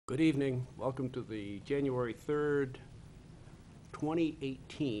Good evening. Welcome to the January 3rd,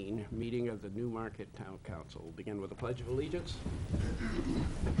 2018 meeting of the Newmarket Town Council. We'll begin with a Pledge of Allegiance. I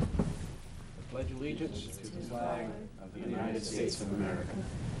pledge allegiance to the flag of the United States of America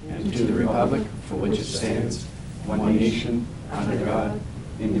and to the republic for which it stands, one nation, under God,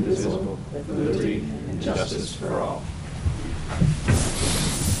 indivisible, with liberty and justice for all.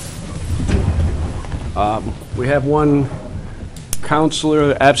 We have one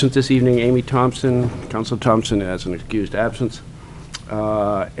counselor absent this evening, Amy Thompson. Councilor Thompson has an excused absence.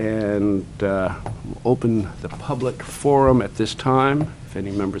 Open the public forum at this time. If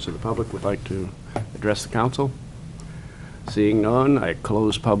any members of the public would like to address the council. Seeing none, I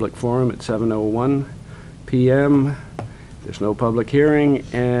close public forum at 7:01 p.m. There's no public hearing,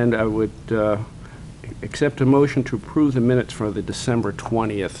 and I would accept a motion to approve the minutes for the December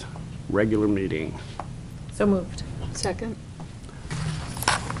 20th regular meeting. So moved. Second.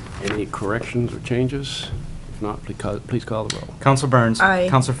 Any corrections or changes? If not, please call the roll. Councilor Burns. Aye.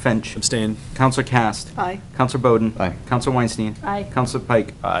 Councilor Finch. Abstain. Councilor Cast. Aye. Councilor Bowden. Aye. Councilor Weinstein. Aye. Councilor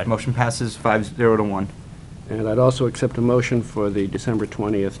Pike. Aye. Motion passes 5-0 to 1. And I'd also accept a motion for the December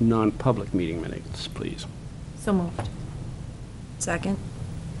 20th non-public meeting minutes, please. So moved. Second.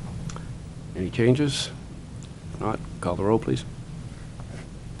 Any changes? If not, call the roll, please.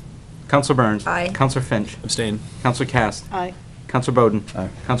 Councilor Burns. Aye. Councilor Finch. Abstain. Councilor Cast. Aye. Councilor Bowden. Aye.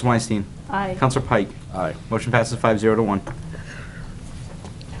 Councilor Weinstein. Aye. Councilor Pike. Aye. Motion passes 5-0 to 1.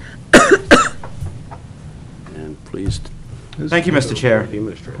 And please. Thank you, Mr. Chair. The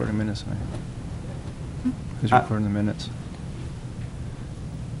administrator. Recording minutes, aye. Who's recording the minutes?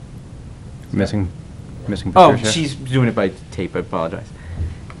 Missing Oh, Patricia? she's doing it by tape. I apologize.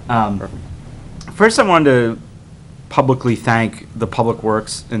 First, I wanted to publicly thank the Public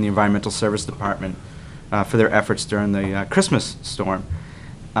Works and the Environmental Service Department for their efforts during the Christmas storm.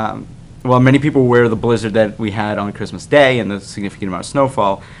 While many people were aware of the blizzard that we had on Christmas Day and the significant amount of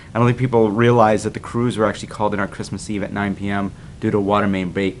snowfall, I don't think people realized that the crews were actually called in on Christmas Eve at 9 p.m. due to a water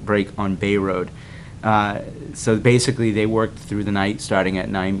main break on Bay Road. So basically, they worked through the night starting at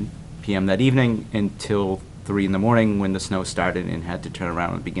 9 p.m. that evening until 3 in the morning when the snow started and had to turn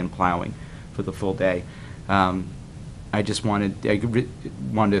around and begin plowing for the full day. I just wanted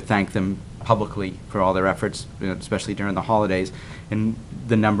to thank them publicly for all their efforts, especially during the holidays, and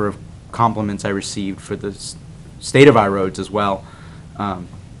the number of compliments I received for the state of our roads as well.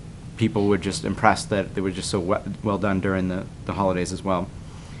 People were just impressed that they were just so well done during the holidays as well.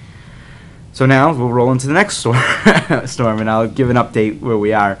 So now we'll roll into the next storm, and I'll give an update where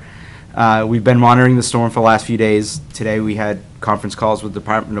we are. We've been monitoring the storm for the last few days. Today we had conference calls with the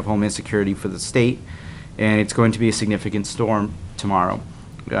Department of Homeland Security for the state, and it's going to be a significant storm tomorrow.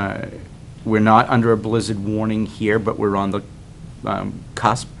 We're not under a blizzard warning here, but we're on the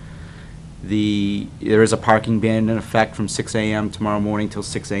cusp. There is a parking ban in effect from 6 a.m. tomorrow morning till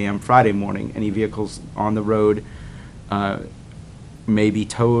 6 a.m. Friday morning. Any vehicles on the road may be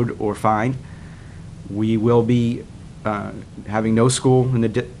towed or fined. We will be having no school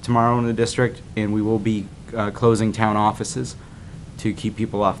tomorrow in the district, and we will be closing town offices to keep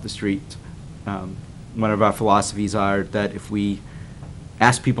people off the streets. One of our philosophies are that if we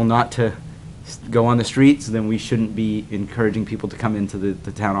ask people not to go on the streets, then we shouldn't be encouraging people to come into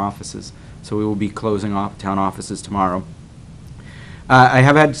the town offices. So we will be closing off town offices tomorrow. I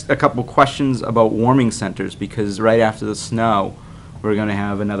have had a couple questions about warming centers because right after the snow, we're going to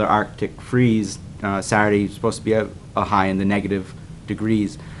have another Arctic freeze. Saturday is supposed to be a high in the negative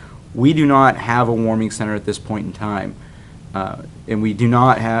degrees. We do not have a warming center at this point in time. And we do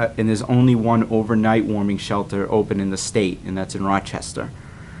not have, and there's only one overnight warming shelter open in the state, and that's in Rochester.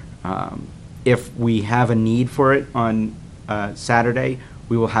 If we have a need for it on Saturday,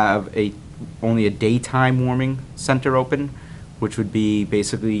 we will have only a daytime warming center open, which would be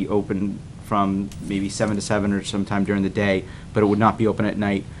basically open from maybe 7 to 7 or sometime during the day, but it would not be open at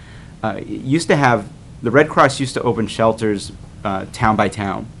night. The Red Cross used to open shelters town by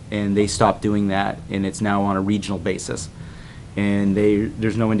town, and they stopped doing that, and it's now on a regional basis. And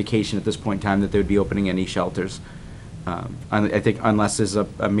there's no indication at this point in time that they would be opening any shelters. I think unless there's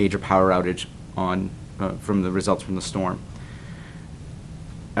a major power outage from the results from the storm.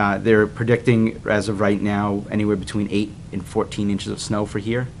 They're predicting, as of right now, anywhere between 8 and 14 inches of snow for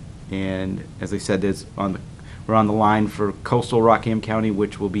here. And as I said, we're on the line for coastal Rockingham County,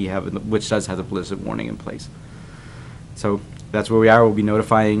 which does have a blizzard warning in place. So that's where we are. We'll be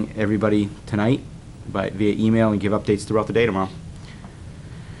notifying everybody tonight via email and give updates throughout the day tomorrow.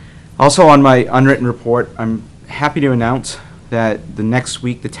 Also on my unwritten report, I'm happy to announce that the next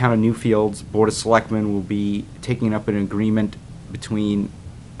week the town of Newfield's Board of Selectmen will be taking up an agreement between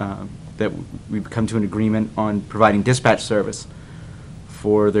that we've come to an agreement on providing dispatch service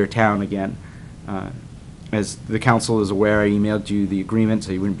for their town again. As the council is aware, I emailed you the agreement,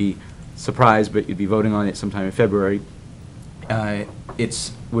 so you wouldn't be surprised, but you'd be voting on it sometime in February.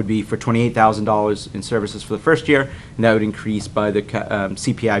 Would be for $28,000 in services for the first year, and that would increase by the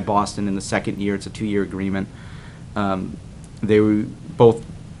CPI Boston in the second year. It's a 2-year agreement. They were both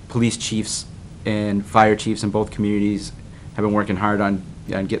police chiefs and fire chiefs in both communities have been working hard on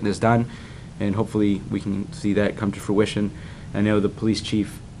getting this done, and hopefully we can see that come to fruition. I know the police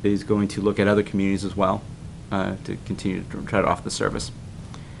chief is going to look at other communities as well to continue to try to offer the service.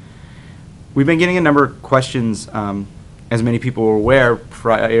 We've been getting a number of questions. As many people were aware,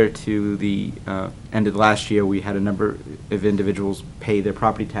 prior to the end of last year, we had a number of individuals pay their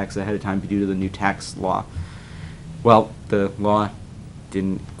property tax ahead of time due to the new tax law. Well, the law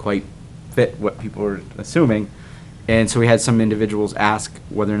didn't quite fit what people were assuming, and so we had some individuals ask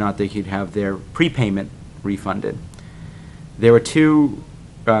whether or not they could have their prepayment refunded. There were two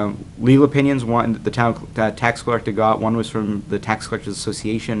legal opinions. One, the town tax collector got. One was from the Tax Collectors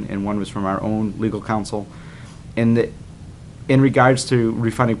Association, and one was from our own legal counsel. And in regards to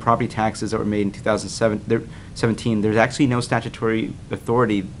refunding property taxes that were made in 2017, there's actually no statutory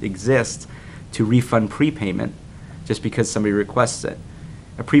authority exists to refund prepayment just because somebody requests it.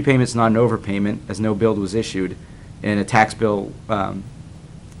 A prepayment is not an overpayment, as no bill was issued, and a tax bill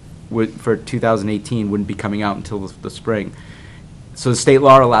for 2018 wouldn't be coming out until the spring. So the state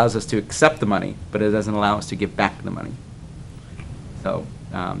law allows us to accept the money, but it doesn't allow us to give back the money. So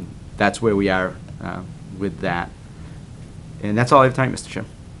that's where we are with that. And that's all I have time, Mr. Chair.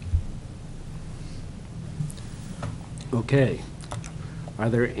 Okay. Are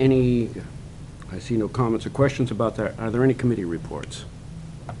there any, I see no comments or questions about that. Are there any committee reports?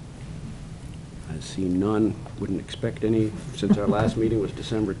 I see none. Wouldn't expect any since our last meeting was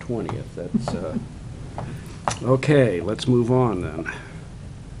December 20th. That's, okay, let's move on then.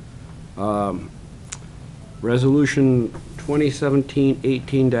 Resolution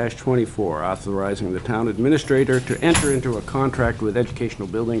 2017-18-24, authorizing the town administrator to enter into a contract with educational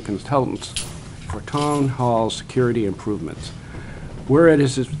building consultants for town hall security improvements.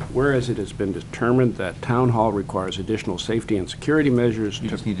 Whereas it has been determined that town hall requires additional safety and security measures. You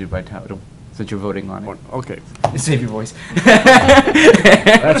just need to do it by title, since you're voting on it. Okay. Save your voice.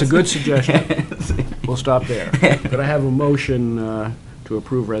 That's a good suggestion. We'll stop there. Could I have a motion to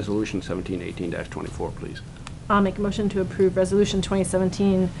approve Resolution 17-18-24, please? I'll make a motion to approve Resolution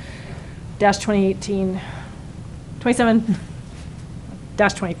 2017-2018,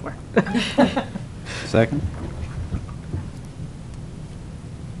 27-24. Second?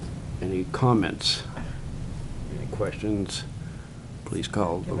 Any comments? Any questions? Please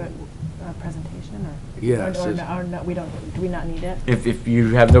call. Do you have a presentation, or? Yes, Or it's- no, we don't, do we not need it? If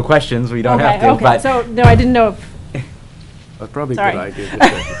you have no questions, we don't Okay, have to. okay. But So, no, I didn't know if, That's probably a Sorry. good idea,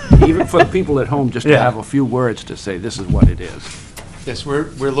 just to- even for the people at home, just to Yeah. have a few words to say, this is what it is. Yes,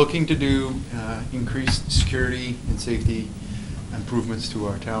 we're looking to do increased security and safety improvements to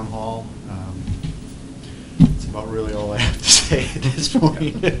our town hall. That's about really all I have to say at this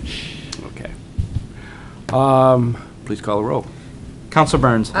point. Okay. Please call the roll. Counselor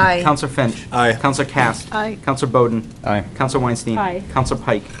Burns. Aye. Counselor Finch. Aye. Counselor Cast. Aye. Counselor Bowden. Aye. Counselor Weinstein. Aye. Counselor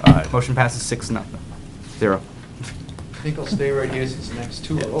Pike. Aye. Motion passes 6-0. I think I'll stay right here since the next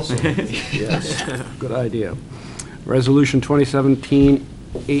two are also. Yes, good idea. Resolution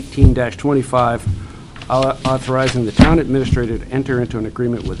 2017-18-25, authorizing the town administrator to enter into an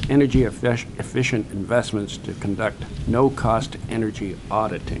agreement with energy efficient investments to conduct no-cost energy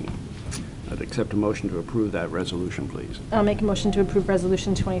auditing. I'd accept a motion to approve that resolution, please. I'll make a motion to approve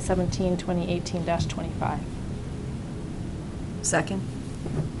Resolution 2017-2018-25. Second.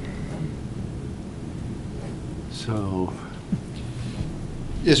 So,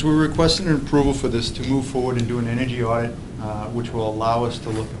 Yes, we're requesting an approval for this to move forward and do an energy audit, which will allow us to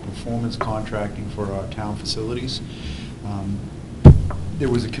look at performance contracting for our town facilities. There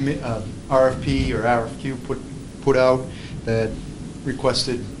was a RFP or RFQ put out that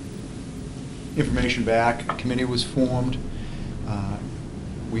requested information back. A committee was formed.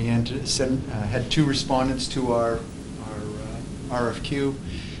 We had 2 respondents to our RFQ.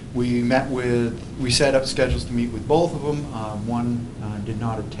 We set up schedules to meet with both of them. One did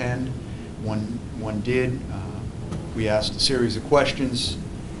not attend, one did. We asked a series of questions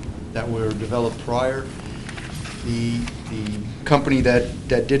that were developed prior. The company that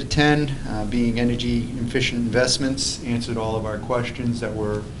did attend, being Energy Efficient Investments, answered all of our questions that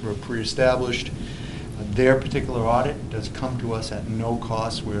were pre-established. Their particular audit does come to us at no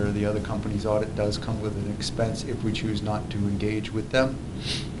cost, where the other company's audit does come with an expense if we choose not to engage with them.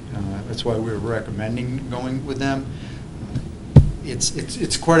 That's why we're recommending going with them.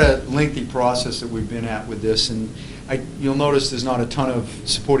 It's quite a lengthy process that we've been at with this, and you'll notice there's not a ton of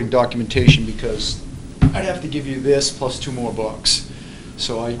supporting documentation because I'd have to give you this plus 2 more books.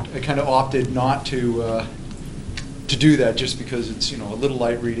 So I kind of opted not to do that just because it's, a little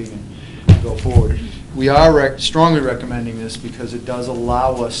light reading and go forward. We are strongly recommending this because it does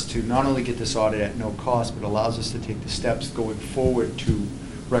allow us to not only get this audit at no cost, but allows us to take the steps going forward to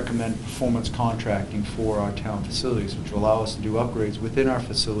recommend performance contracting for our town facilities, which will allow us to do upgrades within our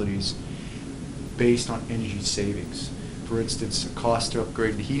facilities based on energy savings. For instance, the cost to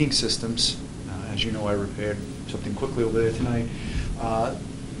upgrade the heating systems, as you know, I repaired something quickly over there tonight,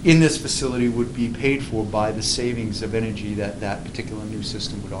 in this facility would be paid for by the savings of energy that particular new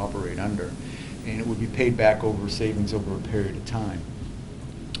system would operate under. And it would be paid back over savings over a period of time.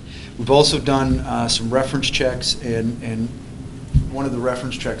 We've also done some reference checks, and one of the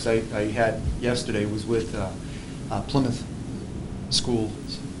reference checks I had yesterday was with Plymouth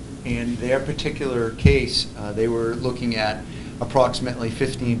Schools. In their particular case, they were looking at approximately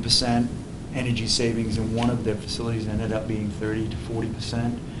 15% energy savings in one of their facilities, ended up being 30 to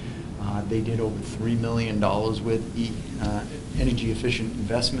 40%. They did over $3 million with energy efficient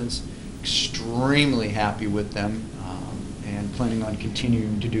investments. Extremely happy with them, and planning on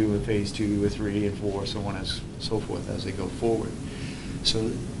continuing to do a phase 2, a 3, and 4, so on and so forth as they go forward.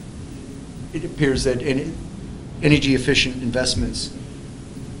 So it appears that energy efficient investments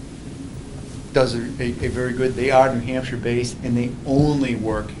does a very good. They are New Hampshire based, and they only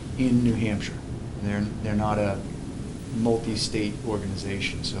work in New Hampshire. They're not a multi-state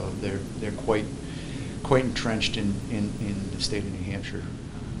organization, so they're quite entrenched in the state of New Hampshire.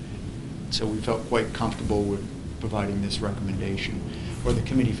 So we felt quite comfortable with providing this recommendation, or the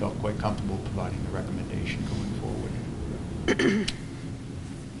committee felt quite comfortable providing the recommendation going forward.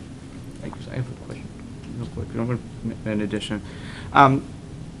 Thank you. I have a question. Real quick, in addition.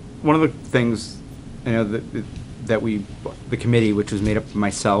 One of the things, that the committee, which was made up of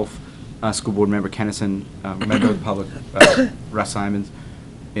myself, school board member Kennison, member of the public, Russ Simons,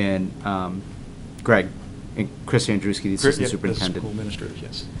 and Greg, and Chris Andruski, the assistant superintendent. The school administrators,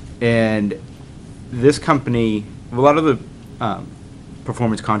 yes. And this company, a lot of the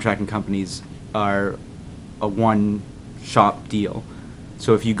performance contracting companies are a one-shop deal.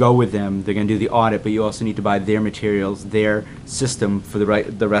 So if you go with them, they're going to do the audit, but you also need to buy their materials, their system for the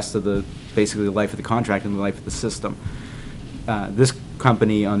rest of basically the life of the contract and the life of the system. This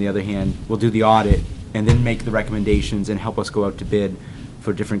company, on the other hand, will do the audit and then make the recommendations and help us go out to bid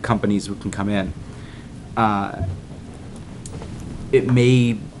for different companies who can come in. It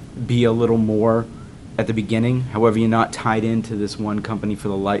may be a little more at the beginning. However, you're not tied into this one company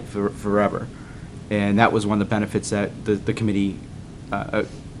for forever. And that was one of the benefits that the committee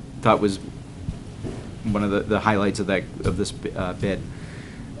thought was one of the highlights of this bid.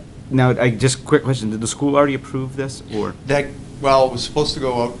 Now, just quick question: did the school already approve this, or? Well, it was supposed to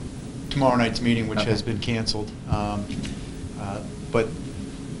go out tomorrow night's meeting, which Okay. has been canceled. But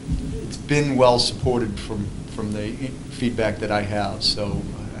it's been well supported from the feedback that I have. So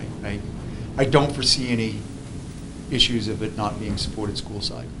I don't foresee any issues of it not being supported school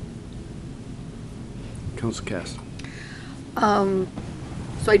side. Council Cass. So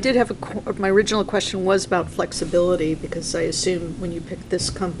I did have my original question was about flexibility, because I assume when you pick this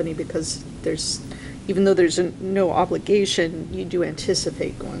company, because even though there's no obligation, you do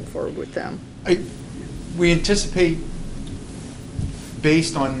anticipate going forward with them. We anticipate,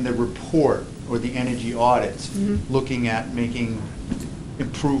 based on the report or the energy audits, Mm-hmm. looking at making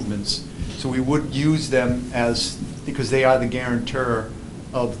improvements. So we would use them because they are the guarantor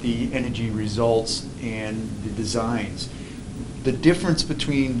of the energy results and the designs. The difference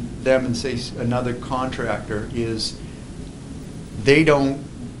between them and, say, another contractor is they don't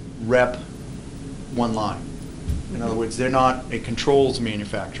rep one line. In other words, they're not a controls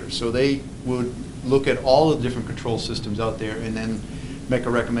manufacturer. So they would look at all the different control systems out there and then make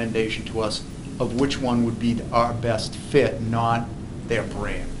a recommendation to us of which one would be our best fit, not their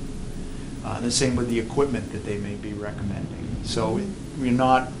brand. The same with the equipment that they may be recommending. So we're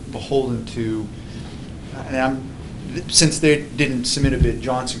not beholden to, since they didn't submit a bid,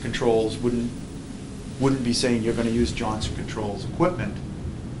 Johnson Controls wouldn't be saying you're going to use Johnson Controls equipment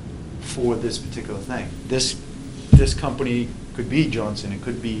for this particular thing. This company could be Johnson, it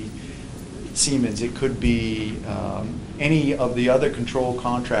could be Siemens, it could be any of the other control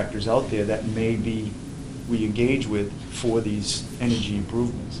contractors out there that maybe we engage with for these energy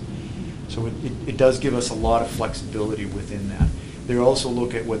improvements. So it does give us a lot of flexibility within that. They also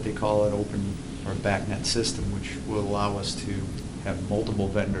look at what they call an open or backnet system, which will allow us to have multiple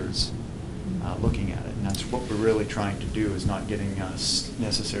vendors looking at it. And that's what we're really trying to do, is not getting us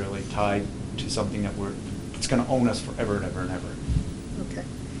necessarily tied to something that it's going to own us forever and ever and ever. Okay.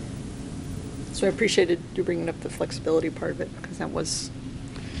 So I appreciated you bringing up the flexibility part of it, because that was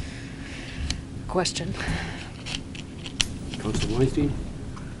a question. Councilor Weinstein?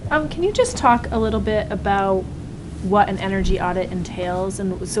 Can you just talk a little bit about what an energy audit entails,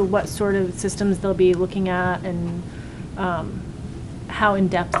 and so what sort of systems they'll be looking at, and how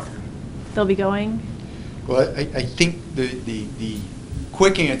in-depth they'll be going? Well, I think the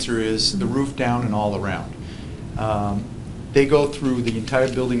quick answer is the roof down and all around. They go through the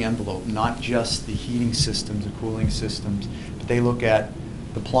entire building envelope, not just the heating systems, the cooling systems, but they look at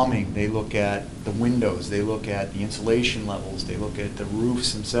the plumbing, they look at the windows, they look at the insulation levels, they look at the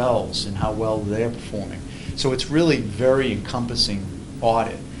roofs themselves and how well they're performing. So it's really very encompassing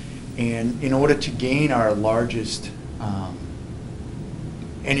audit. And in order to gain our largest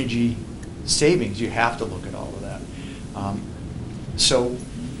energy savings, you have to look at all of that. So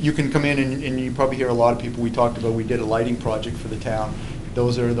you can come in and you probably hear a lot of people, we talked about, we did a lighting project for the town.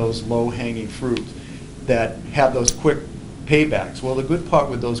 Those are those low-hanging fruits that have those quick paybacks. Well, the good part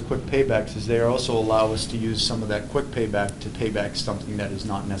with those quick paybacks is they also allow us to use some of that quick payback to pay back something that is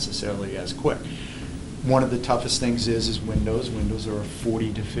not necessarily as quick. One of the toughest things is windows. Windows are a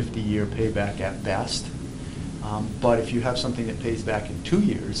 40 to 50 year payback at best. But if you have something that pays back in 2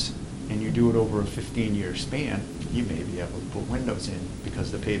 years and you do it over a 15-year span, you may be able to put windows in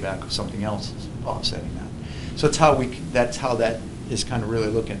because the payback of something else is offsetting that. So that's how that is kind of really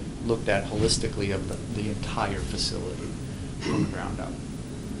looked at holistically of the entire facility from the ground up.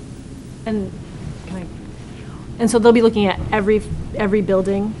 And so they'll be looking at every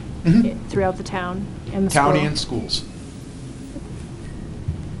building Mhm. throughout the town and the County school. and schools.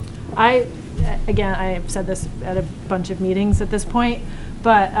 Again, I have said this at a bunch of meetings at this point,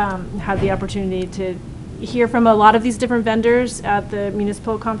 but had the opportunity to hear from a lot of these different vendors at the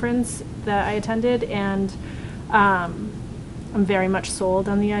municipal conference that I attended, and I'm very much sold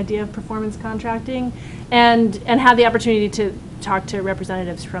on the idea of performance contracting, and had the opportunity to talk to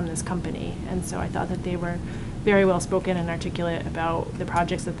representatives from this company. And so I thought that they were very well spoken and articulate about the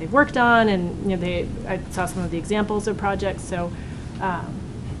projects that they've worked on, and I saw some of the examples of projects, so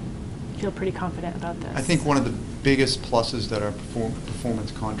feel pretty confident about this. I think one of the biggest pluses that our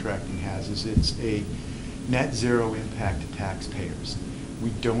performance contracting has is it's a net zero impact to taxpayers.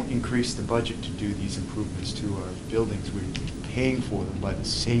 We don't increase the budget to do these improvements to our buildings. We're paying for them by the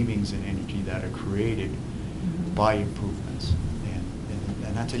savings in energy that are created by improvements.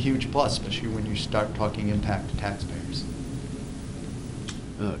 And that's a huge plus, especially when you start talking impact to taxpayers.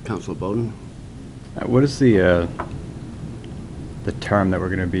 Councilor Bowden? What is the term that we're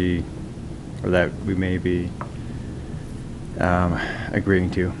going to be, or that we may be agreeing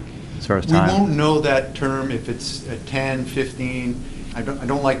to as far as time? We won't know that term if it's 10, 15. I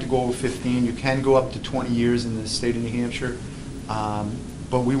don't like to go over 15. You can go up to 20 years in the state of New Hampshire,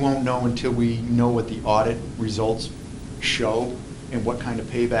 but we won't know until we know what the audit results show and what kind of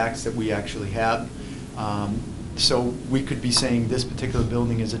paybacks that we actually have. So we could be saying this particular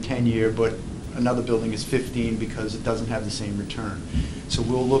building is a 10-year, but another building is 15 because it doesn't have the same return. So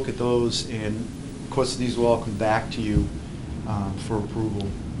we'll look at those, and of course these will all come back to you for approval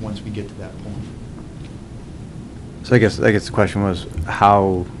once we get to that point. So I guess the question was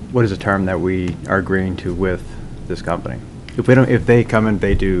what is the term that we are agreeing to with this company? If they come and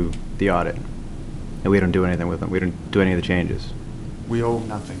they do the audit and we don't do anything with them, we don't do any of the changes, We owe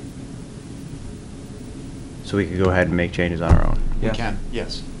nothing. so we could go ahead and make changes on our own. We Yeah. can,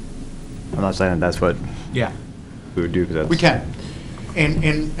 yes. I'm not saying that that's what Yeah. we would do, because that's... We can.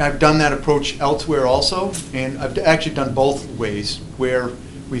 And I've done that approach elsewhere also, and I've actually done both ways, where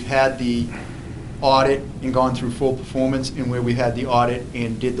we've had the audit and gone through full performance, and where we had the audit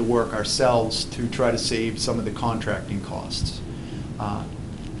and did the work ourselves to try to save some of the contracting costs. A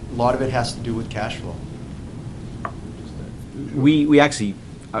lot of it has to do with cash flow. We actually,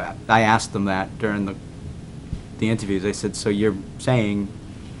 I asked them that during the interviews. I said, so you're saying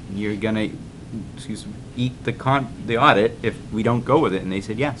you're gonna, eat the audit if we don't go with it? And they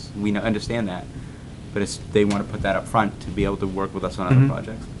said, yes, we understand that. But they want to put that up front to be able to work with us on other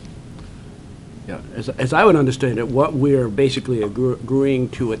projects. Yeah, as I would understand it, what we're basically agreeing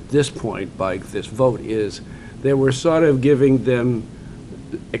to at this point by this vote is that we're sort of giving them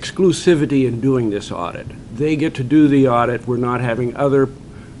exclusivity in doing this audit. They get to do the audit. We're not having other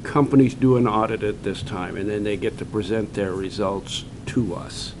companies do an audit at this time, and then they get to present their results to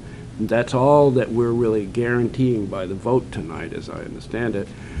us. And that's all that we're really guaranteeing by the vote tonight, as I understand it.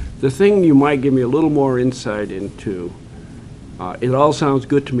 The thing you might give me a little more insight into, It all sounds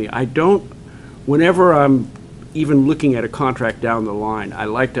good to me. Whenever I'm even looking at a contract down the line, I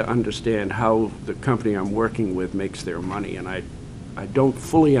like to understand how the company I'm working with makes their money, and I don't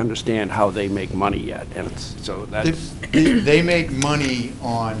fully understand how they make money yet, and so that's... They make money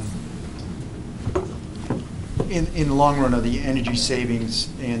on, in the long run, of the energy savings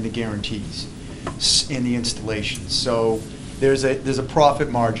and the guarantees in the installations. So there's a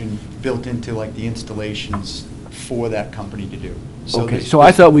profit margin built into like the installations for that company to do. Okay, so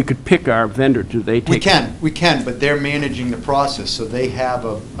I thought we could pick our vendor. Do they take? We can, but they're managing the process, so they have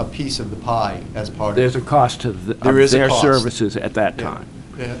a piece of the pie as part of it. There's a cost to There is a their cost. services at that Yeah. time.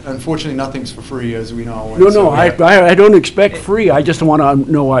 Yeah, unfortunately, nothing's for free, as we know. No, and so no, we have- I don't expect free. I just want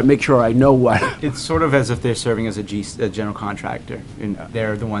to know, make sure I know what. It's sort of as if they're serving as a general contractor, and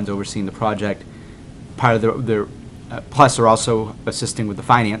they're the ones overseeing the project. Part of their plus they're also assisting with the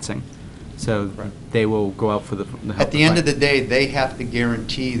financing, so they will go out for the help. At the end of the day, they have to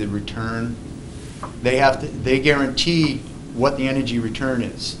guarantee the return. They guarantee what the energy return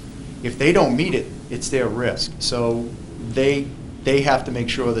is. If they don't meet it, it's their risk. So they have to make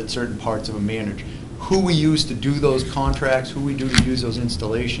sure that certain parts of them manage. Who we use to do those contracts, who we do to use those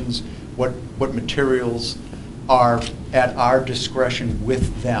installations, what materials are at our discretion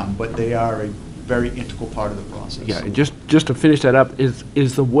with them, but they are a very integral part of the process. Yeah, and just to finish that up,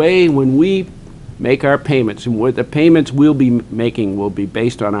 is the way when we make our payments, and what the payments we'll be making will be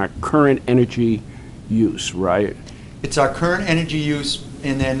based on our current energy use, right? It's our current energy use,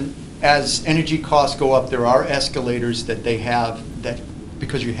 and then as energy costs go up, there are escalators that they have that,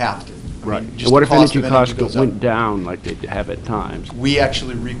 because you have to. I mean, just And what the if cost energy of costs goes went up. down like they have at times? We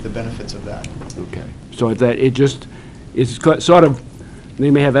actually reap the benefits of that. Okay, so that it just, it's sort of, they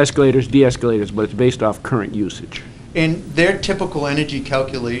may have escalators, de-escalators, but it's based off current usage. And their typical energy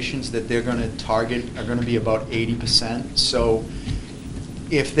calculations that they're going to target are going to be about 80%. So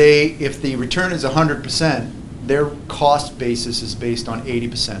if the return is 100%, their cost basis is based on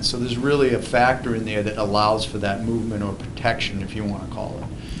 80%. So there's really a factor in there that allows for that movement or protection, if you want to call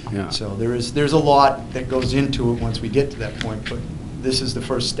it. Yeah. So there's a lot that goes into it once we get to that point, but this is the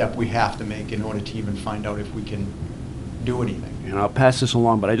first step we have to make in order to even find out if we can do anything. And I'll pass this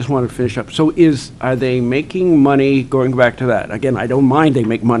along, but I just wanted to finish up. So are they making money, going back to that, again, I don't mind they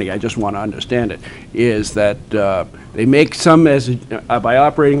make money, I just want to understand it, is that they make some by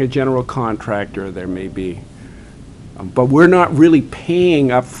operating a general contractor, there may be, but we're not really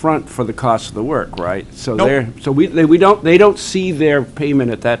paying up front for the cost of the work, right? So Nope. they don't see their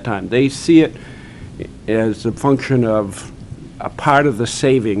payment at that time. They see it as a function of a part of the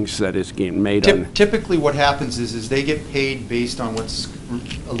savings that is getting made on. Typically, what happens is they get paid based on what's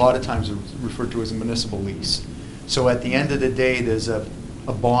a lot of times referred to as a municipal lease. So at the end of the day, there's a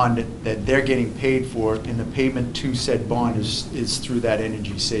bond that they're getting paid for, and the payment to said bond is through that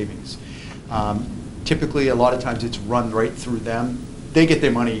energy savings. Typically, a lot of times it's run right through them. They get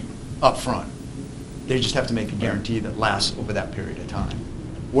their money up front. They just have to make a guarantee that lasts over that period of time,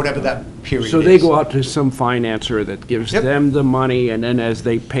 whatever that period is. So they go out to some financer that gives Yep. them the money, and then as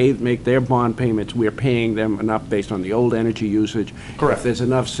they make their bond payments, we're paying them enough based on the old energy usage. Correct. If there's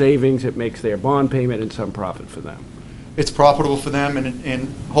enough savings, it makes their bond payment and some profit for them. It's profitable for them,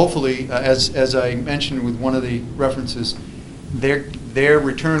 and hopefully, as I mentioned with one of the references, their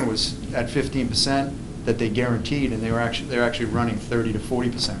return was at 15% that they guaranteed, and they're actually running 30 to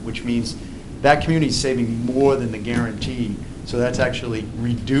 40%, which means that community is saving more than the guarantee. So that's actually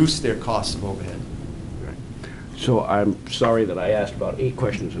reduced their costs of overhead. So I'm sorry that I asked about 8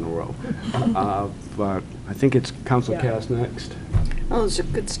 questions in a row. But I think it's Council Yeah. Cass next. Oh, those are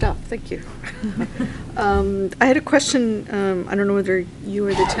good stuff, thank you. I had a question, I don't know whether you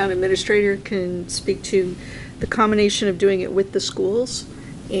or the town administrator can speak to the combination of doing it with the schools,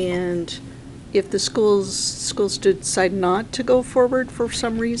 and if the schools decide not to go forward for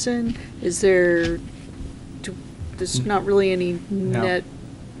some reason, there's not really any net,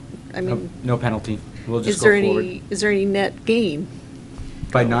 I mean, No penalty. We'll is just there go forward. is there any net gain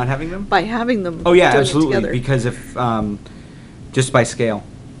By not having them? by having them Oh, yeah, doing it absolutely, together? because if, just by scale.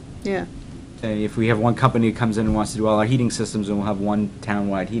 Yeah, If we have one company that comes in and wants to do all our heating systems, then we'll have one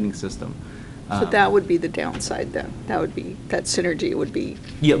town-wide heating system. so that would be the downside then, that synergy would be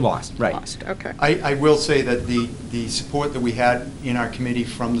Yeah, lost, right. lost, okay. I will say that the support that we had in our committee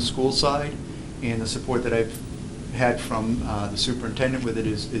from the school side and the support that I've had from the superintendent with it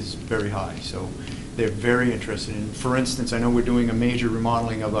is very high. So they're very interested in, for instance, I know we're doing a major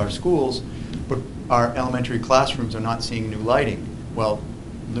remodeling of our schools, but our elementary classrooms are not seeing new lighting. Well,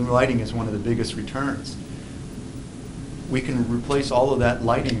 new lighting is one of the biggest returns. We can replace all of that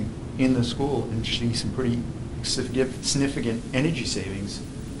lighting in the school and see some pretty significant energy savings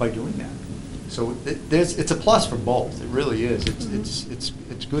by doing that. So it's a plus for both. It really is.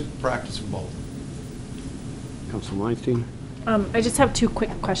 It's good practice for both. Council Weinstein? I just have two quick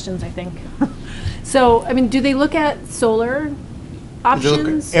questions, I think. So, I mean, do they look at solar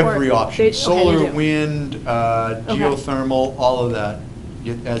options? They look at every or option. they Solar, do. wind, geothermal, all of that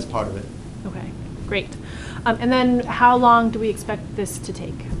as part of it. Okay, great. And then how long do we expect this to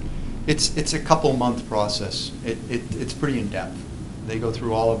take? It's a couple-month process. It's pretty in-depth. They go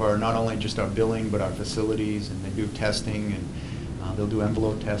through all of our, not only just our billing, but our facilities, and they do testing, and they'll do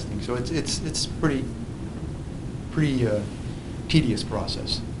envelope testing. So it's pretty tedious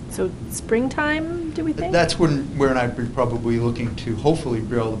process. So springtime, do we think? That's where I'd be probably looking to hopefully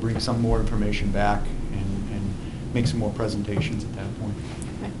be able to bring some more information back and make some more presentations at that point.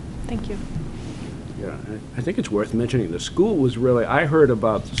 Okay, thank you. Yeah, I think it's worth mentioning, the school was really, I heard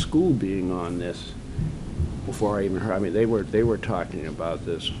about the school being on this before I even heard, I mean, they were talking about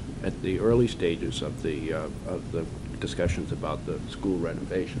this at the early stages of the discussions about the school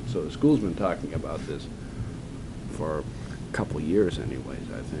renovation. So the school's been talking about this for a couple of years anyways,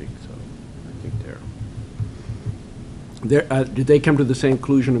 I think, so I think did they come to the same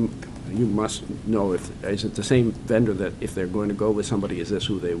conclusion? You must know, is it the same vendor that if they're going to go with somebody, is this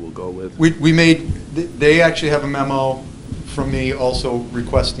who they will go with? They actually have a memo from me also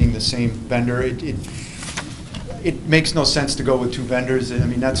requesting the same vendor. It makes no sense to go with two vendors. I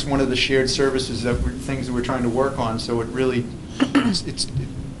mean, that's one of the shared services things that we're trying to work on, so it really, it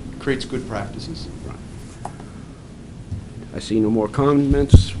creates good practices. I see no more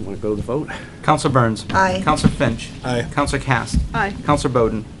comments. Want to go to the vote? Counselor Burns. Aye. Counselor Finch. Aye. Counselor Cast. Aye. Counselor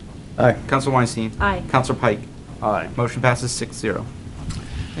Bowden. Aye. Counselor Weinstein. Aye. Counselor Pike. Aye. Motion passes 6-0.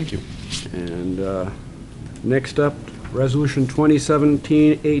 Thank you. And next up, Resolution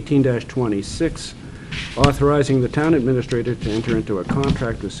 2017-18-26, authorizing the town administrator to enter into a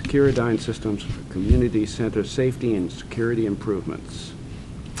contract with Securidyne Systems for community center safety and security improvements.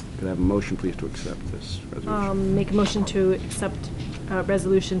 Could I have a motion, please, to accept this resolution? Make a motion to accept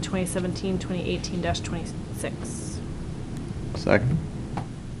Resolution 2017-2018-26. Second.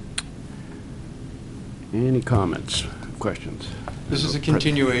 Any comments, questions? This is a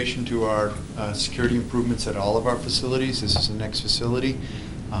continuation to our security improvements at all of our facilities. This is the next facility.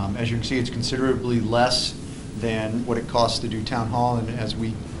 As you can see, it's considerably less than what it costs to do town hall, and as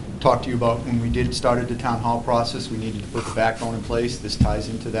we talked to you about when we started the town hall process, we needed to put the backbone in place. This ties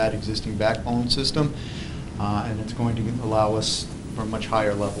into that existing backbone system, and it's going to allow us for a much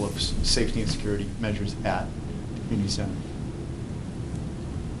higher level of safety and security measures at the community center.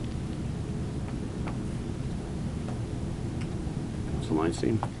 Council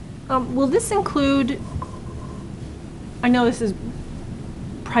Weinstein? Will this include, I know this is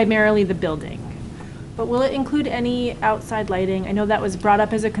primarily the building, but will it include any outside lighting? I know that was brought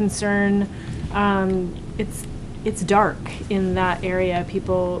up as a concern. It's dark in that area.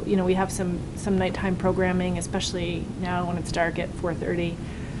 People, we have some nighttime programming, especially now when it's dark at 4:30.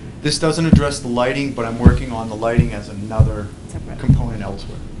 This doesn't address the lighting, but I'm working on the lighting as another Separate. component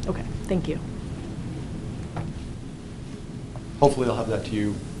elsewhere. Okay, thank you. Hopefully I'll have that to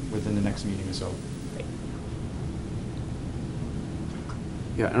you within the next meeting or so.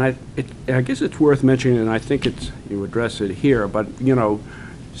 Yeah, and I guess it's worth mentioning, and I think you address it here, but,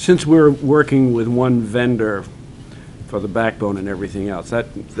 since we're working with one vendor for the backbone and everything else,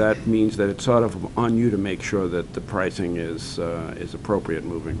 that means that it's sort of on you to make sure that the pricing is appropriate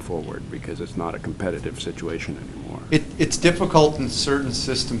moving forward, because it's not a competitive situation anymore. It's difficult in certain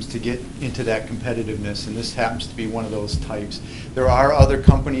systems to get into that competitiveness, and this happens to be one of those types. There are other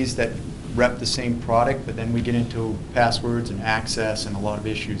companies that rep the same product, but then we get into passwords and access and a lot of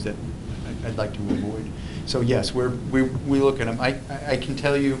issues that I'd like to avoid. So yes, we look at them. I can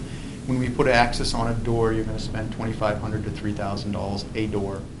tell you, when we put access on a door, you're going to spend $2,500 to $3,000 a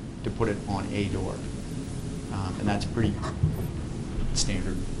door to put it on a door, and that's pretty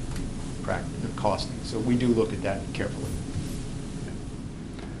standard costing. So we do look at that carefully.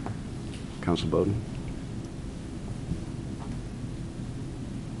 Council Bowden?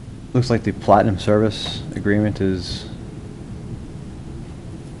 Looks like the platinum service agreement is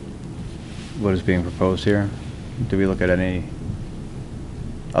what is being proposed here. Do we look at any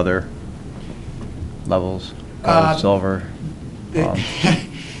other levels? Gold, silver? The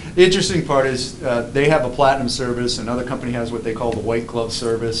interesting part is they have a platinum service. Another company has what they call the white glove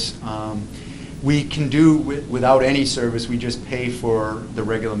service. We can do without any service. We just pay for the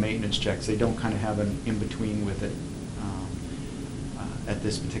regular maintenance checks. They don't kind of have an in-between with it at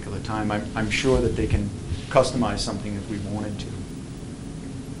this particular time. I'm sure that they can customize something if we wanted to.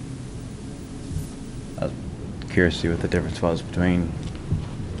 curious to see what the difference was between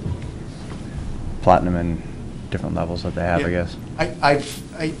platinum and different levels that they have, I Yeah. guess.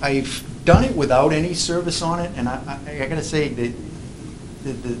 I've done it without any service on it, and I gotta say that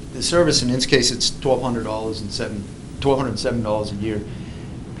the service, in this case, it's $1,207 a year,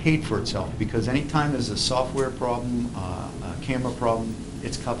 paid for itself, because anytime there's a software problem, a camera problem,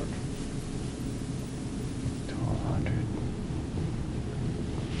 it's covered. 1,200.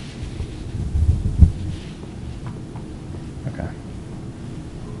 Okay.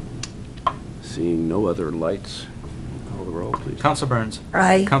 Seeing no other lights, call the roll, please. Counselor Burns.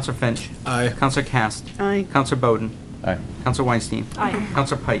 Aye. Counselor Finch. Aye. Counselor Cast. Aye. Counselor Bowden. Aye. Counselor Weinstein. Aye.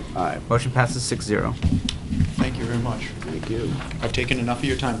 Counselor Pike. Aye. Motion passes 6-0. Thank you very much. Thank you. I've taken enough of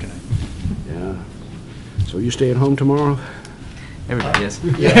your time tonight. Yeah. So you staying home tomorrow? Everybody is.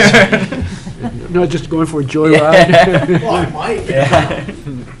 No, just going for a joyride? Well, I might.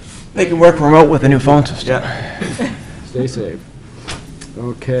 They can work remote with a new phone system. Yeah. Stay safe.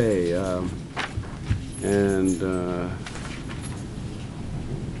 Okay, and,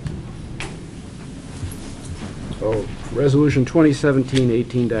 Resolution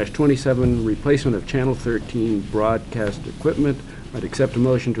 2017-18-27, replacement of Channel 13 broadcast equipment. I'd accept a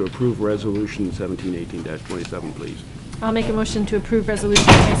motion to approve Resolution 17-18-27, please. I'll make a motion to approve Resolution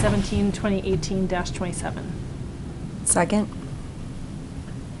 2017-2018-27. Second?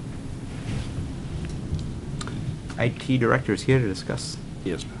 IT Director is here to discuss.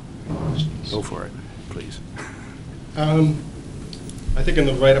 Yes, go for it, please. I think in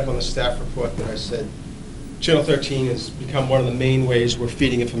the write-up on the staff report that I said, Channel 13 has become one of the main ways we're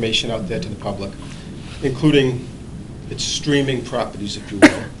feeding information out there to the public, including its streaming properties, if you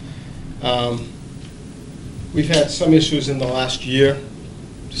will. We've had some issues in the last year,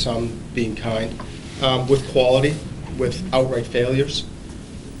 some being kind, with quality, with outright failures.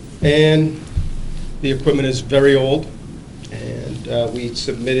 And the equipment is very old, and we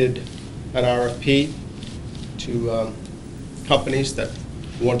submitted an RFP to companies that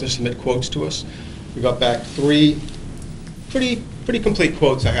wanted to submit quotes to us. We got back 3 pretty complete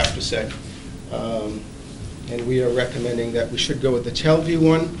quotes, I have to say. And we are recommending that we should go with the Telview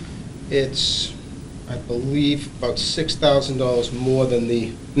one. It's, I believe, about $6,000 more than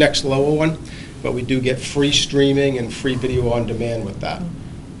the next lower one, but we do get free streaming and free video on demand with that.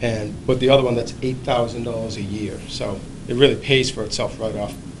 And with the other one, that's $8,000 a year. So it really pays for itself right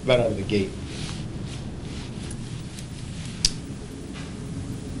out of the gate.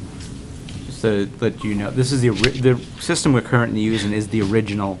 Just to let you know, this is the system we're currently using is the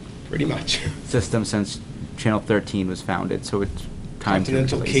original Pretty much. system since Channel 13 was founded, so it's time to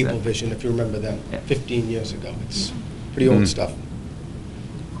Continental replace that. Cablevision, if you remember them, Yeah. 15 years ago. It's pretty old stuff.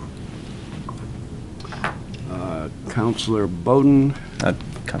 Counselor Bowden.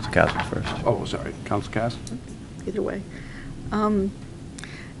 Council Castle first. Oh, sorry, Counselor Cass? Either way. Do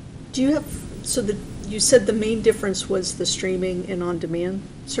you have, you said the main difference was the streaming and on-demand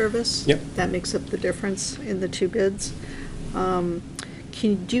service? Yep. That makes up the difference in the two bids. Do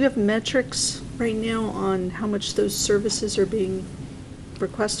you have metrics right now on how much those services are being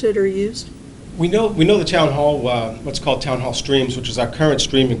requested or used? We know the town hall, what's called town hall streams, which is our current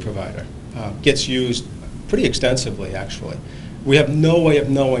streaming provider, gets used pretty extensively, actually. We have no way of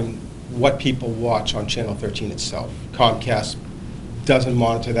knowing what people watch on Channel 13 itself. Comcast doesn't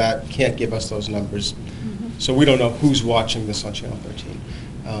monitor that, can't give us those numbers. So we don't know who's watching this on Channel 13.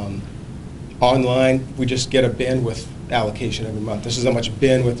 Online, we just get a bandwidth allocation every month. This is how much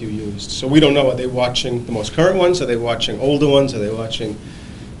bandwidth you used. So we don't know, are they watching the most current ones? Are they watching older ones? Are they watching?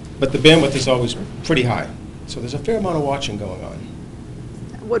 But the bandwidth is always pretty high. So there's a fair amount of watching going on.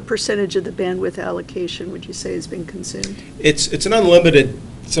 What percentage of the bandwidth allocation would you say has been consumed? It's an unlimited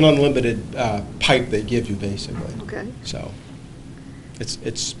pipe they give you, basically. Okay. So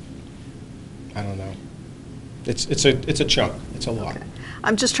it's I don't know. It's a chunk. It's a lot. Okay.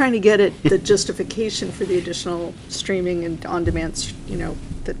 I'm just trying to get at the justification for the additional streaming and on-demand,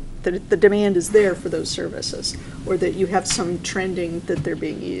 that the demand is there for those services, or that you have some trending that they're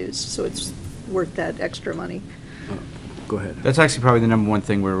being used, so it's worth that extra money. Go ahead. That's actually probably the number one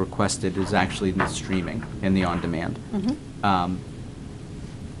thing we're requested is actually the streaming and the on-demand.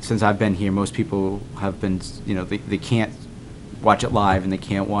 Since I've been here, most people have been, they can't watch it live and they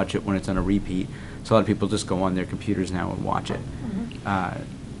can't watch it when it's on a repeat. So a lot of people just go on their computers now and watch it. I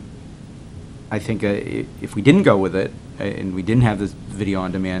think if we didn't go with it and we didn't have this video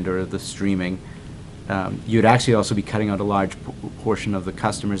on demand or the streaming, you'd actually also be cutting out a large portion of the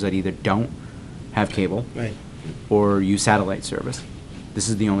customers that either don't have cable Right. or use satellite service. This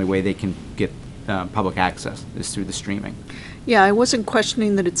is the only way they can get public access, is through the streaming. Yeah, I wasn't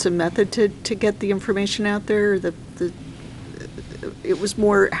questioning that it's a method to get the information out there. It was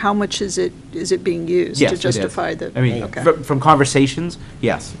more, how much is it being used Yes, to it is. justify the? I mean, Okay. from conversations,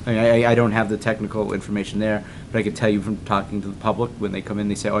 yes. I don't have the technical information there, but I could tell you from talking to the public, when they come in,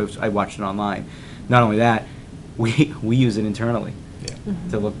 they say, oh, I watched it online. Not only that, we use it internally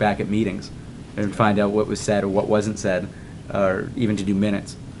to look back at meetings and find out what was said or what wasn't said, or even to do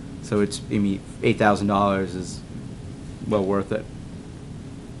minutes. So it's, I mean, $8,000 is well worth it.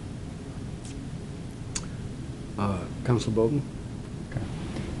 Council Bowden?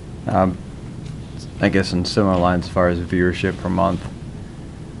 I guess in similar lines as far as viewership per month,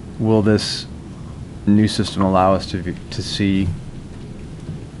 will this new system allow us to see,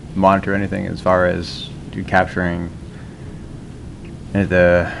 monitor anything as far as capturing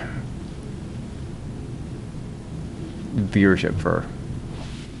the viewership for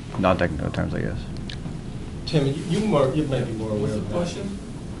non-technical terms, I guess? Tim, you might be more aware of that. Question?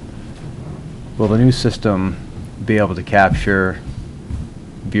 Will the new system be able to capture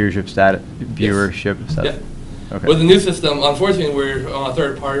viewership status? Yeah. Okay. With the new system, unfortunately, we're on a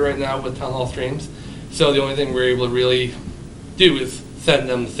third party right now with Town Hall Streams. So the only thing we're able to really do is send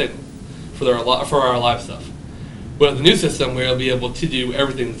them the signal for our live stuff. With the new system, we'll be able to do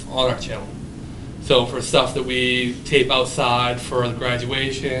everything that's on our channel. So for stuff that we tape outside, for the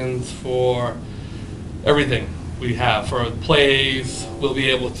graduations, for everything we have, for plays, we'll be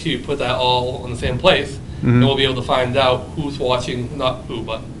able to put that all in the same place. And we'll be able to find out who's watching, not who,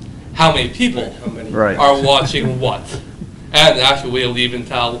 but how many people Right. are watching what. And actually, we'll even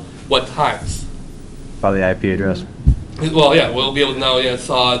tell what times. By the IP address. Well, yeah, we'll be able to know, it's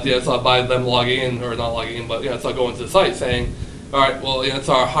not by them logging in, or not logging in, but it's not going to the site saying, all right, well, it's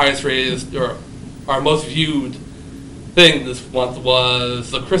our highest rated, or our most viewed thing this month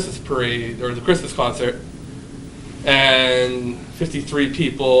was the Christmas parade, or the Christmas concert. And 53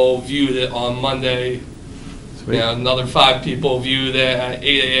 people viewed it on Monday. Sweet. Yeah, another 5 people viewed it at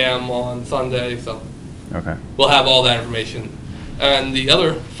 8 a.m. on Sunday, so Okay. we'll have all that information. And the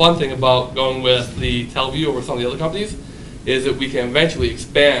other fun thing about going with the TeleView over some of the other companies is that we can eventually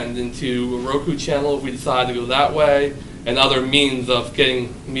expand into a Roku channel if we decide to go that way, and other means of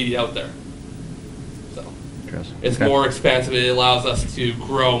getting media out there. So Interesting. it's Okay. more expansive. It allows us to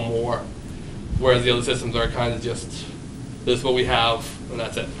grow more, whereas the other systems are kind of just, this is what we have, and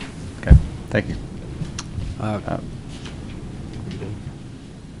that's it. Okay. Thank you.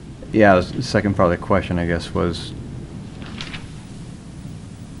 Yeah, the second part of the question, I guess, was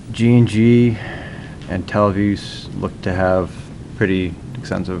G&G and TeleView look to have pretty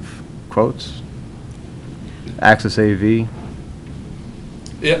extensive quotes. Access AV,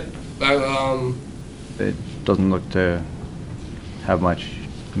 Yep. it doesn't look to have much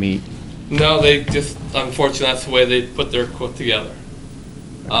meat. No, they just, unfortunately, that's the way they put their quote together.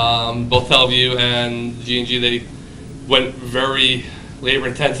 Both TeleView and G&G, they went very labor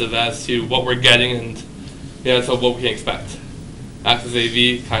intensive as to what we're getting and so what we can expect. Access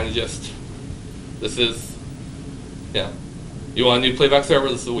AV kind of just, this is, you want a new playback server,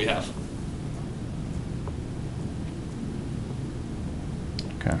 this is what we have.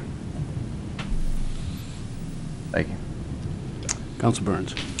 Okay. Thank you. Council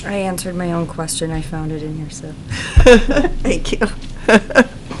Burns? I answered my own question. I found it in here, so. Thank you.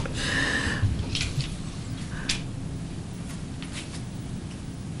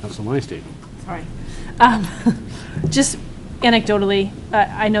 Council Weinstein? Sorry. Just anecdotally,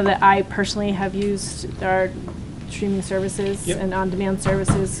 I know that I personally have used our streaming services Yep. and on-demand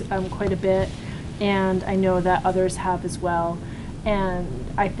services quite a bit, and I know that others have as well. And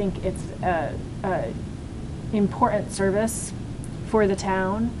I think it's a important service for the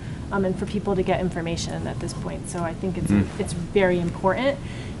town and for people to get information at this point. So I think it's very important.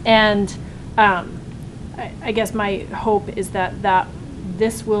 And I guess my hope is that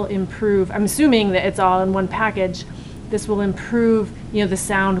this will improve. I'm assuming that it's all in one package. This will improve, the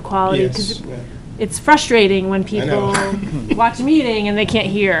sound quality, Yes. because it's frustrating when people watch a meeting and they can't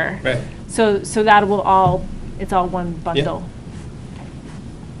hear. Right. So that will all, it's all one bundle. Okay.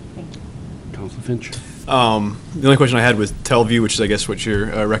 Thank you. Council Finch? The only question I had was TeleView, which is I guess what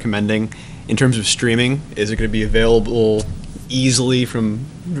you're recommending. In terms of streaming, is it going to be available easily from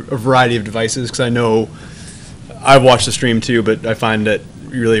a variety of devices? Because I know I've watched the stream too, but I find that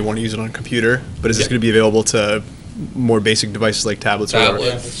you really want to use it on a computer. But is this going to be available to more basic devices like tablets or whatever?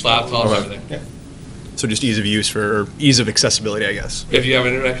 Tablets, laptops, Okay. everything. Yeah. So just ease of use or ease of accessibility, I guess. If you have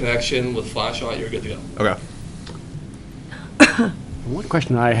an internet connection with Flash on it, you're good to go. Okay. One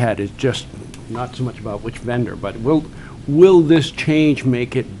question I had is just not so much about which vendor, but will this change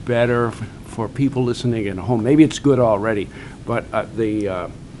make it better for people listening at home, maybe it's good already, but the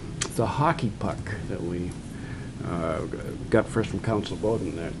hockey puck that we got first from Council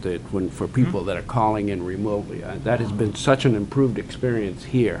Bowden, that when for people that are calling in remotely, that has been such an improved experience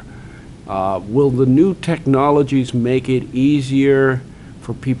here. Will the new technologies make it easier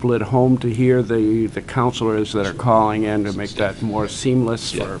for people at home to hear the counselors that are calling in, to make that more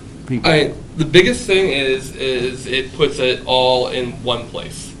seamless for people? The biggest thing is it puts it all in one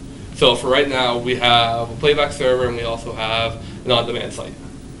place. So for right now, we have a playback server and we also have an on-demand site,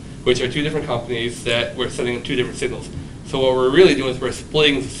 which are two different companies that we're sending them two different signals. So what we're really doing is we're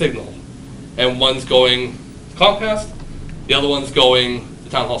splitting the signal, and one's going Comcast, the other one's going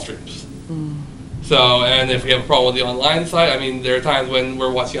the town hall streams. So, and if we have a problem with the online site, I mean, there are times when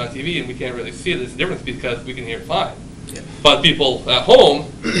we're watching on TV and we can't really see there's a difference because we can hear it fine. Yeah. But people at home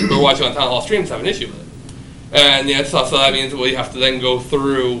who are watching on town hall streams have an issue with it. And yeah, so that means we have to then go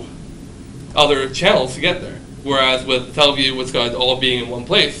through other channels to get there. Whereas with Teleview, it's got all being in one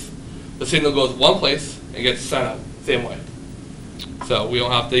place. The signal goes one place and gets sent out same way. So we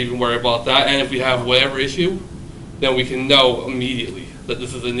don't have to even worry about that. And if we have whatever issue, then we can know immediately that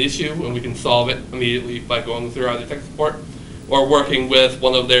this is an issue and we can solve it immediately by going through either tech support or working with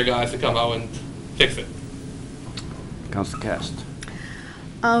one of their guys to come out and fix it. Councilor Cast.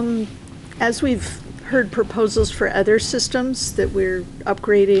 As we've heard proposals for other systems that we're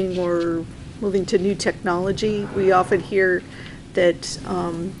upgrading or moving to new technology, we often hear that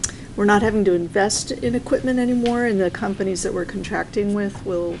we're not having to invest in equipment anymore, and the companies that we're contracting with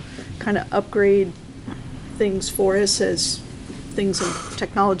will kind of upgrade things for us as things in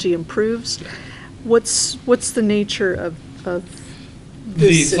technology improves. What's the nature of this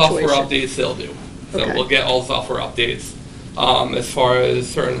the software situation? updates they'll do. So Okay. we'll get all the software updates. As far as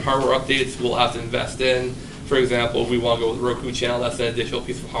certain hardware updates, we'll have to invest in. For example, if we want to go with Roku channel, that's an additional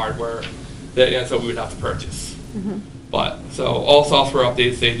piece of hardware that, and so we would have to purchase. But so all software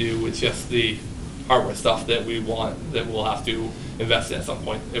updates they do, it's just the hardware stuff that we want that we'll have to invest in at some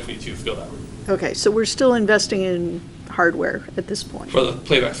point if we choose to go that route. Okay, so we're still investing in hardware at this point? For the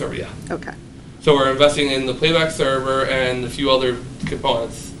playback server, yeah. Okay. So we're investing in the playback server and a few other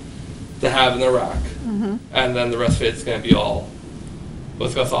components to have in the rack. And then the rest of it's going to be all,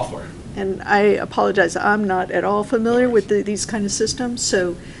 let's go software. And I apologize, I'm not at all familiar with these kind of systems,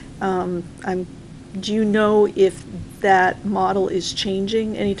 so do you know if that model is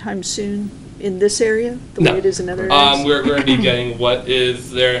changing anytime soon in this area, the way it is in other areas? We're going to be getting what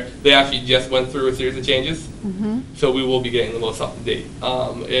is there. They actually just went through a series of changes, so we will be getting the most up to date.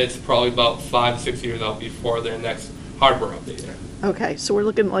 It's probably about 5 to 6 years out before their next hardware update. Okay, so we're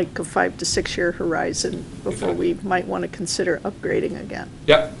looking like a 5 to 6 year horizon before Exactly. we might want to consider upgrading again.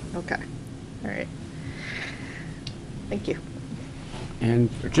 Yep. Okay, all right. Thank you.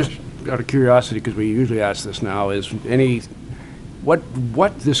 And just out of curiosity, because we usually ask this now, is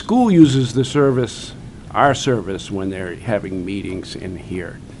what the school uses the service, our service, when they're having meetings in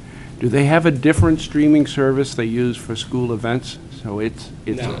here. Do they have a different streaming service they use for school events? So it's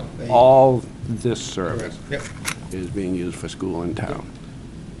No. all this service Yep. is being used for school in town.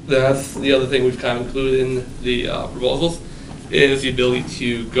 That's the other thing we've kind of included in the proposals is the ability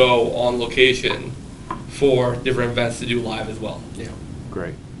to go on location for different events to do live as well. Yeah.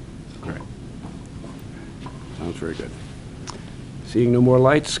 Great, great. Sounds very good. Seeing no more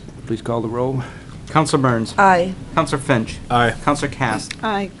lights, please call the roll. Counselor Burns. Aye. Counselor Finch. Aye. Counselor Cast.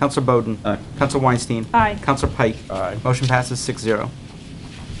 Aye. Counselor Bowden. Aye. Counselor Weinstein. Aye. Counselor Pike. Aye. Motion passes 6-0.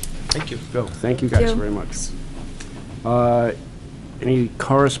 Thank you. Go. Thank you Thank guys you. very much. Any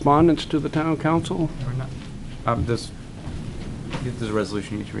correspondence to the town council? There's a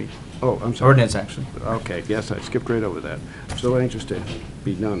resolution you need to read. Oh, I'm sorry. Ordinance, actually. Okay, yes, I skipped right over that. I'm so anxious to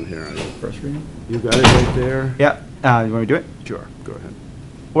be done here. First reading? You got it right there? Yeah, you want me to do it? Sure, go ahead.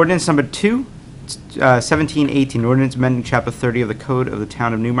 Ordinance number 2, 1718, ordinance amending chapter 30 of the code of the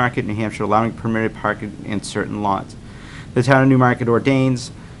town of Newmarket, New Hampshire, allowing permitted parking in certain lots. The town of Newmarket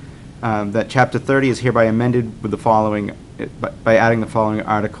ordains that chapter 30 is hereby amended with the following, by adding the following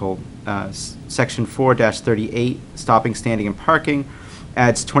article, section 4-38, stopping, standing, and parking,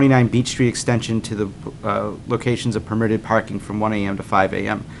 adds 29 Beach Street extension to the locations of permitted parking from 1 a.m. to 5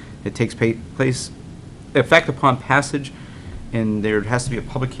 a.m. It takes place, effect upon passage, and there has to be a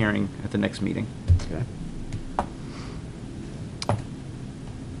public hearing at the next meeting. Okay.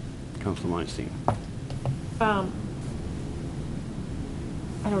 Councilor Weinstein. I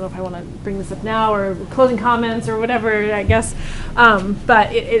don't know if I want to bring this up now or closing comments or whatever, I guess,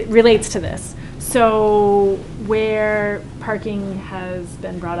 but it relates to this. So where parking has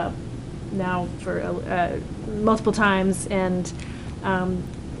been brought up now for multiple times, and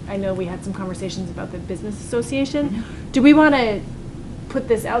I know we had some conversations about the business association. Do we want to put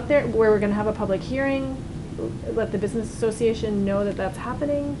this out there where we're going to have a public hearing, let the business association know that that's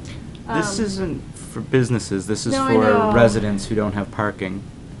happening? This isn't for businesses, this is No, I know. for residents who don't have parking.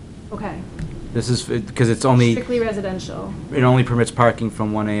 Okay. This is, because it's only, Strictly residential. it only permits parking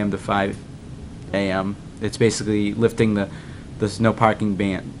from 1 AM to 5 AM. It's basically lifting this no parking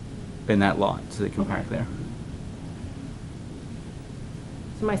ban in that lot, so they can park there.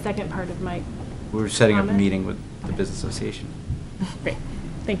 So my second part of my We're setting up a comment? meeting with the business association. Great,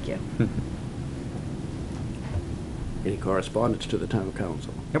 thank you. Any correspondence to the town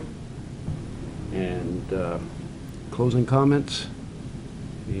council? Yep. And closing comments?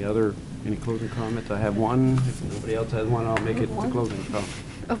 Any closing comments? I have one. If nobody else has one, I'll make it the closing comment.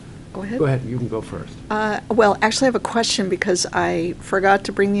 Oh, go ahead. Go ahead, you can go first. Well, actually, I have a question because I forgot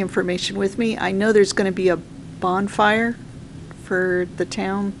to bring the information with me. I know there's going to be a bonfire for the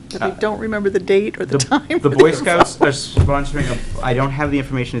town, but I don't remember the date or the time. The Boy Scouts are sponsoring I don't have the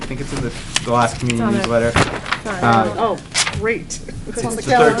information, I think it's in the last community on it. newsletter. Sorry. Oh, great. It's on the the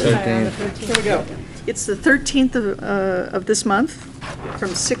calendar. 13th. Okay, on the 13th. Here we go. It's the 13th of this month,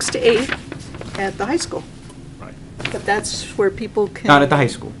 from 6 to 8 at the high school. Right. But that's where people can. Not at the high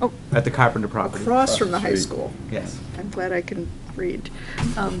school, Oh, at the Carpenter property. across from the high school. Yes. I'm glad I can read.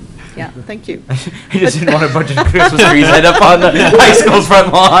 Yeah, thank you. I just didn't want a bunch of Christmas trees set up on the high school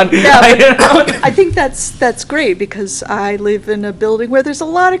front lawn. Yeah, but I think that's great, because I live in a building where there's a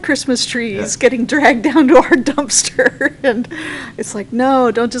lot of Christmas trees Yes. getting dragged down to our dumpster, and it's like,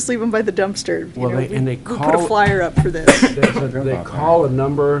 no, don't just leave them by the dumpster. You Well, know, they we put call- a flyer up for this. They call a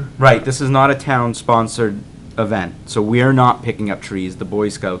number. Right, this is not a town-sponsored event, so we are not picking up trees, the Boy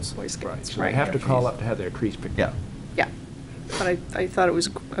Scouts. Boy Scouts, So they right. have to call up to have their trees picked Yeah. up. Yeah, but I thought it was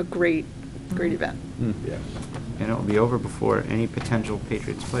a great event. Yes. And it'll be over before any potential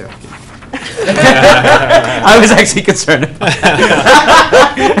Patriots playoff game. I was actually concerned about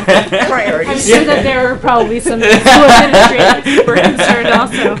that. I'm sure that there were probably some school administrators who were concerned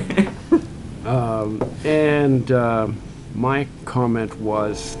also. My comment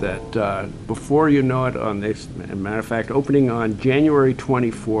was that before you know it, on this, as a matter of fact, opening on January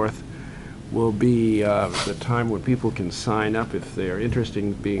 24th will be the time when people can sign up if they are interested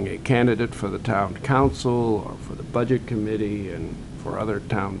in being a candidate for the town council or for the budget committee and for other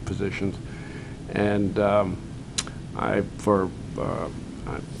town positions. And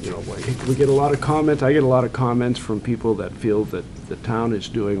we get a lot of comments. I get a lot of comments from people that feel that the town is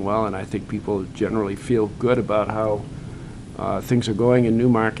doing well, and I think people generally feel good about how things are going in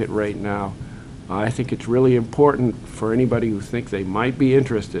Newmarket right now. I think it's really important for anybody who thinks they might be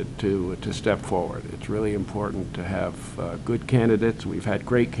interested to step forward. It's really important to have good candidates. We've had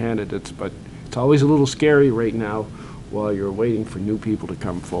great candidates, but it's always a little scary right now while you're waiting for new people to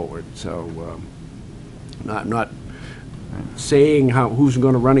come forward. So not saying who's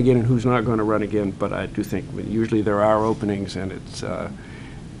going to run again and who's not going to run again, but I do think usually there are openings, and it's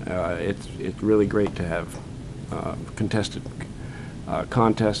really great to have contested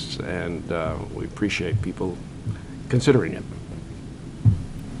contests, and we appreciate people considering it.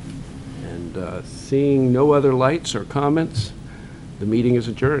 And seeing no other lights or comments, the meeting is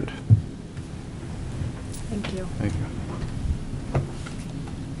adjourned. Thank you. Thank you.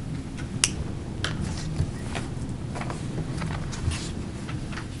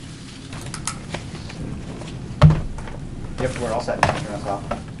 Yep, we're all set. Turn us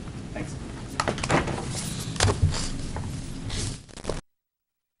off.